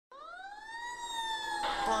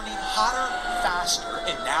Burning hotter, faster,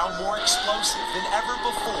 and now more explosive than ever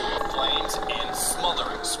before. Flames and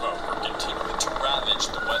smothering smoke are continuing to ravage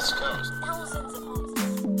the West Coast. Thousands of homes.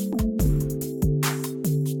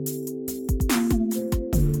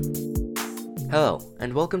 Hello,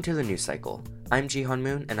 and welcome to the News Cycle. I'm Jihan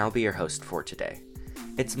Moon, and I'll be your host for today.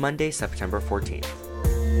 It's Monday, September 14th.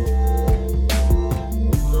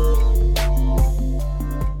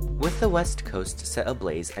 With the West Coast set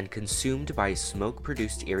ablaze and consumed by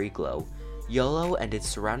smoke-produced eerie glow, Yolo and its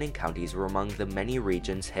surrounding counties were among the many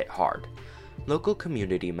regions hit hard. Local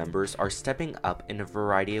community members are stepping up in a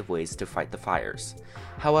variety of ways to fight the fires.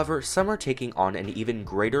 However, some are taking on an even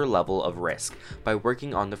greater level of risk by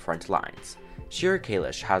working on the front lines. Shira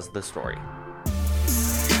Kalish has the story.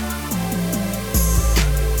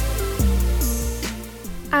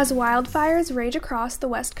 As wildfires rage across the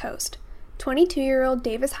West Coast, 22-year-old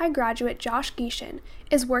Davis High graduate Josh Geishan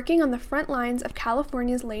is working on the front lines of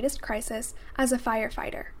California's latest crisis as a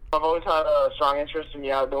firefighter. I've always had a strong interest in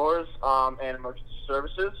the outdoors and emergency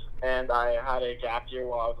services, and I had a gap year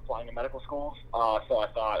while I was applying to medical schools, so I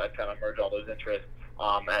thought I'd kind of merge all those interests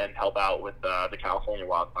and help out with the California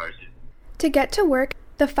wildfire season. To get to work,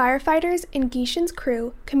 the firefighters in Geishan's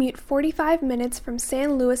crew commute 45 minutes from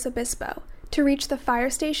San Luis Obispo to reach the fire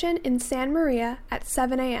station in San Maria at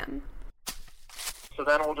 7 a.m. So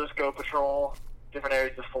then we'll just go patrol different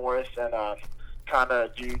areas of the forest and kind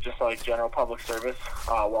of do just like general public service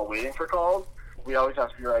while waiting for calls. We always have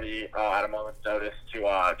to be ready at a moment's notice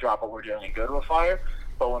to drop what we're doing and go to a fire.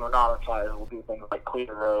 But when we're not on fire, we'll do things like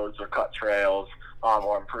clear roads or cut trails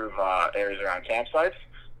or improve areas around campsites.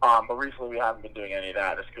 But recently we haven't been doing any of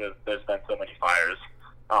that just because there's been so many fires.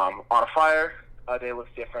 On a fire, a day looks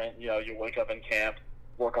different. You know, you wake up in camp,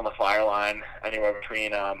 work on the fire line anywhere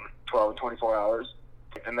between 12 and 24 hours,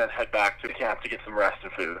 and then head back to the camp to get some rest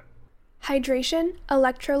and food. Hydration,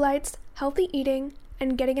 electrolytes, healthy eating,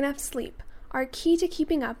 and getting enough sleep are key to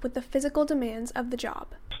keeping up with the physical demands of the job.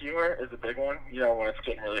 Humor is a big one. You know, when it's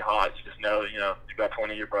getting really hot, you just know, you've got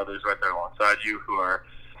 20 of your brothers right there alongside you who are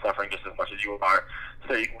suffering just as much as you are,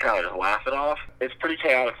 so you can kind of just laugh it off. It's pretty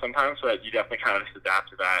chaotic sometimes, but you definitely kind of just adapt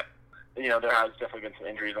to that. You know, there has definitely been some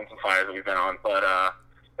injuries on some fires that we've been on, but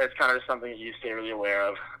it's kind of just something that you stay really aware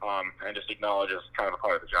of and just acknowledge as kind of a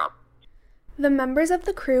part of the job. The members of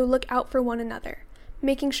the crew look out for one another,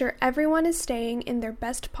 making sure everyone is staying in their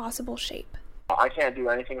best possible shape. I can't do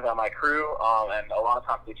anything without my crew, and a lot of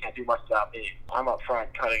times they can't do much without me. I'm up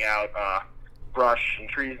front cutting out brush and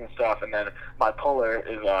trees and stuff, and then my puller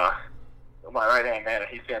is my right-hand man, and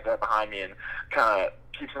he stands right behind me and kind of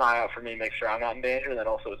keeps an eye out for me, make sure I'm not in danger, and then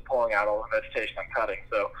also is pulling out all the vegetation I'm cutting.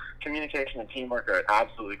 So communication and teamwork are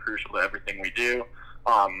absolutely crucial to everything we do.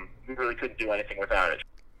 We really couldn't do anything without it.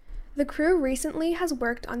 The crew recently has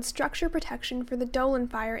worked on structure protection for the Dolan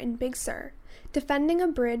fire in Big Sur, defending a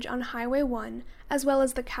bridge on Highway 1, as well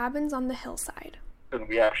as the cabins on the hillside. And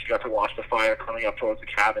we actually got to watch the fire coming up towards the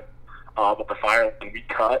cabin. But the fire we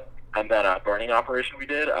cut, and then a burning operation we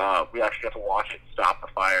did, we actually got to watch it stop the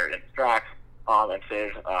fire in its tracks and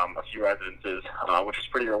save a few residences, which is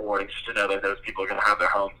pretty rewarding just to know that those people are going to have their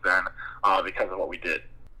homes then because of what we did.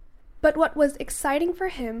 But what was exciting for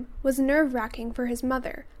him was nerve-wracking for his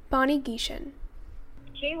mother, Bonnie Geishan.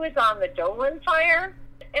 He was on the Dolan fire,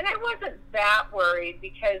 and I wasn't that worried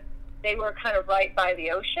because they were kind of right by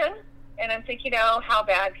the ocean. And I'm thinking, how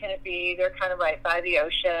bad can it be? They're kind of right by the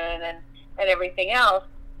ocean and everything else.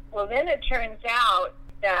 Well, then it turns out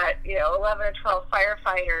that, 11 or 12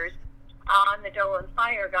 firefighters on the Dolan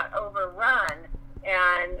fire got overrun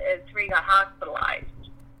and 3 got hospitalized.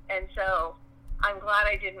 And so I'm glad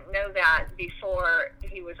I didn't know that before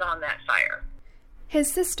he was on that fire.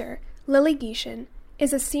 His sister, Lily Geishan,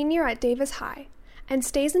 is a senior at Davis High and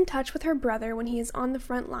stays in touch with her brother when he is on the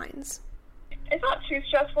front lines. It's not too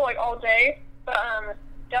stressful all day, but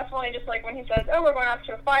definitely just when he says, we're going out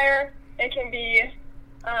to a fire, it can be,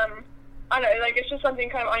 I don't know, it's just something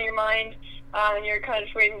kind of on your mind, and you're kind of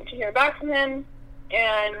just waiting to hear back from him,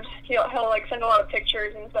 and he'll send a lot of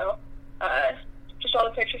pictures, and so just all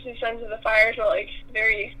the pictures he sends of the fires are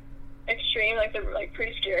very extreme, they're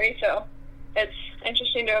pretty scary, so it's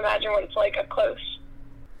interesting to imagine what it's like up close.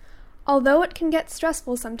 Although it can get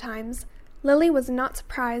stressful sometimes, Lily was not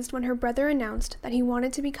surprised when her brother announced that he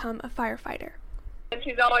wanted to become a firefighter.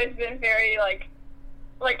 He's always been very,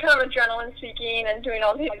 kind of adrenaline-seeking and doing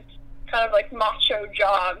all these kind of, macho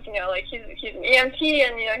jobs, he's an EMT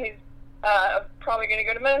and, he's probably going to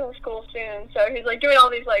go to medical school soon, so he's, doing all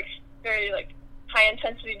these, very,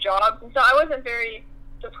 high-intensity jobs, and so I wasn't very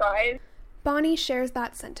surprised. Bonnie shares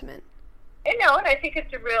that sentiment. And I think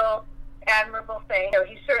it's a real admirable thing.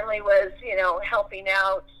 He certainly was, helping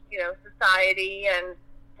out, society and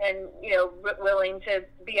willing to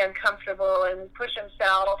be uncomfortable and push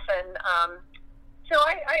himself. And so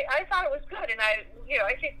I thought it was good. And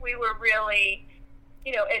I think we were really,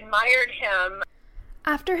 admired him.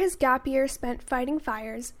 After his gap year spent fighting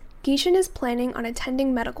fires, Gishin is planning on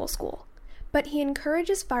attending medical school. But he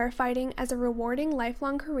encourages firefighting as a rewarding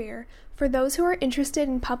lifelong career for those who are interested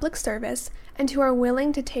in public service and who are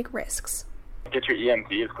willing to take risks. Get your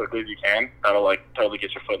EMT as quickly as you can. That'll totally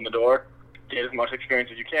get your foot in the door. Get as much experience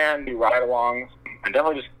as you can, do ride-alongs, and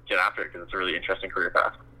definitely just get after it because it's a really interesting career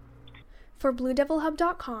path. For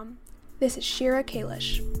BlueDevilHub.com, this is Shira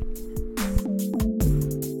Kalish.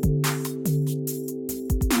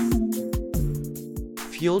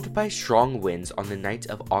 Fueled by strong winds on the night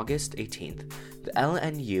of August 18th, the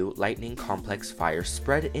LNU lightning complex fire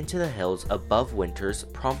spread into the hills above Winters,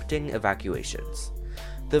 prompting evacuations.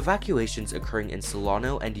 The evacuations occurring in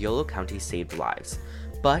Solano and Yolo County saved lives,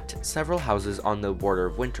 but several houses on the border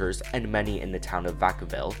of Winters and many in the town of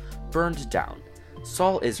Vacaville burned down.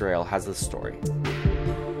 Saul Israel has the story.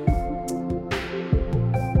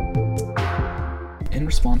 In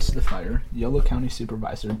response to the fire, Yolo County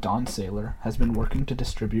Supervisor Don Saylor has been working to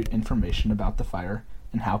distribute information about the fire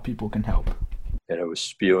and how people can help. And it was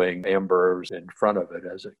spewing embers in front of it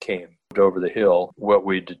as it came over the hill. What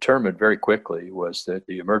we determined very quickly was that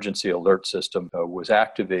the emergency alert system was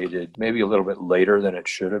activated maybe a little bit later than it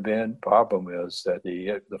should have been. Problem is that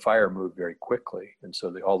the fire moved very quickly. And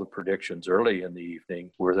so all the predictions early in the evening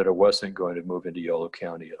were that it wasn't going to move into Yolo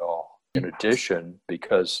County at all. In addition,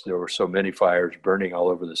 because there were so many fires burning all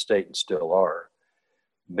over the state and still are,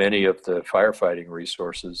 many of the firefighting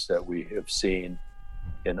resources that we have seen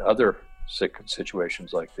in other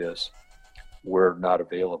situations like this were not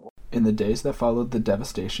available. In the days that followed the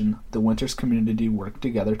devastation, the Winters community worked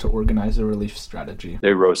together to organize a relief strategy.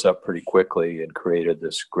 They rose up pretty quickly and created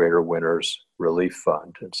this Greater Winters Relief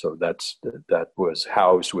Fund. And so that was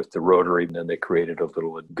housed with the Rotary, and then they created a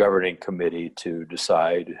little governing committee to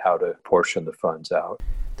decide how to portion the funds out.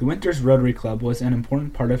 The Winters Rotary Club was an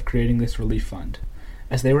important part of creating this relief fund,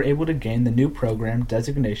 as they were able to gain the new program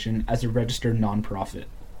designation as a registered nonprofit.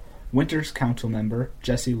 Winters Council member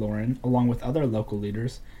Jesse Lauren, along with other local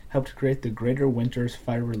leaders, helped create the Greater Winters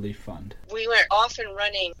Fire Relief Fund. We were off and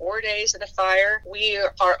running 4 days of the fire. We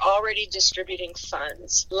are already distributing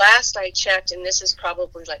funds. Last I checked, and this is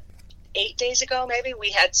probably 8 days ago maybe,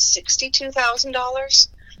 we had $62,000.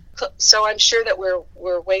 So I'm sure that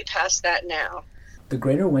we're way past that now. The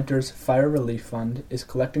Greater Winters Fire Relief Fund is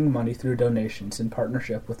collecting money through donations in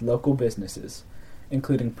partnership with local businesses,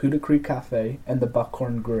 including Puda Creek Cafe and the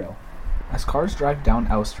Buckhorn Grill. As cars drive down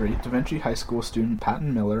L Street, Da Vinci High School student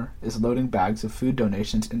Patton Miller is loading bags of food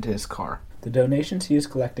donations into his car. The donations he is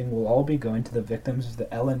collecting will all be going to the victims of the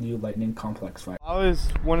LNU lightning complex fire. I was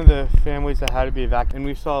one of the families that had to be evacuated, and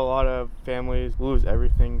we saw a lot of families lose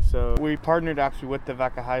everything. So we partnered actually with the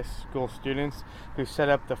Vaca High School students who set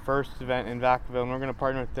up the first event in Vacaville, and we're going to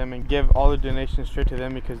partner with them and give all the donations straight to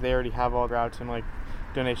them because they already have all the routes and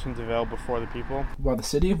donations available for the people. While the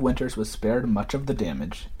city of Winters was spared much of the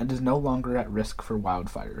damage and is no longer at risk for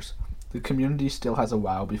wildfires, the community still has a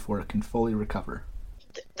while before it can fully recover.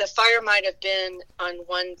 The fire might have been on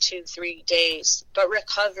 1, 2, 3 days, but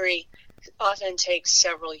recovery often takes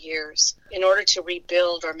several years. In order to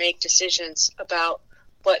rebuild or make decisions about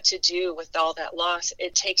what to do with all that loss,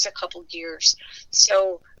 it takes a couple years.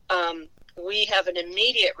 So we have an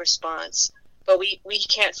immediate response, but we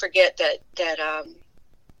can't forget that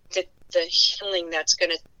the healing that's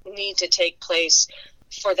going to need to take place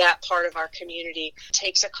for that part of our community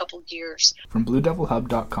takes a couple years. From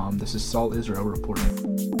BlueDevilHub.com, this is Saul Israel reporting.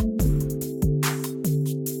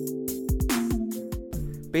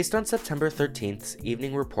 Based on September 13th's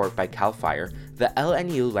evening report by CAL FIRE, the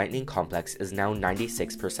LNU lightning complex is now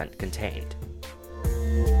 96% contained.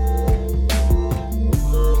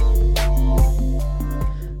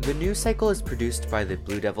 The news cycle is produced by the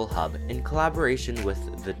Blue Devil Hub in collaboration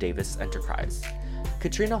with the Davis Enterprise.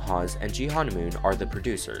 Katrina Hawes and Jihan Moon are the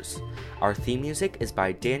producers. Our theme music is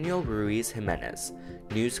by Daniel Ruiz Jimenez.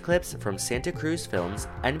 News clips from Santa Cruz Films,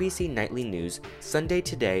 NBC Nightly News, Sunday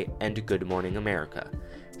Today, and Good Morning America.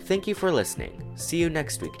 Thank you for listening. See you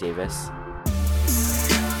next week, Davis.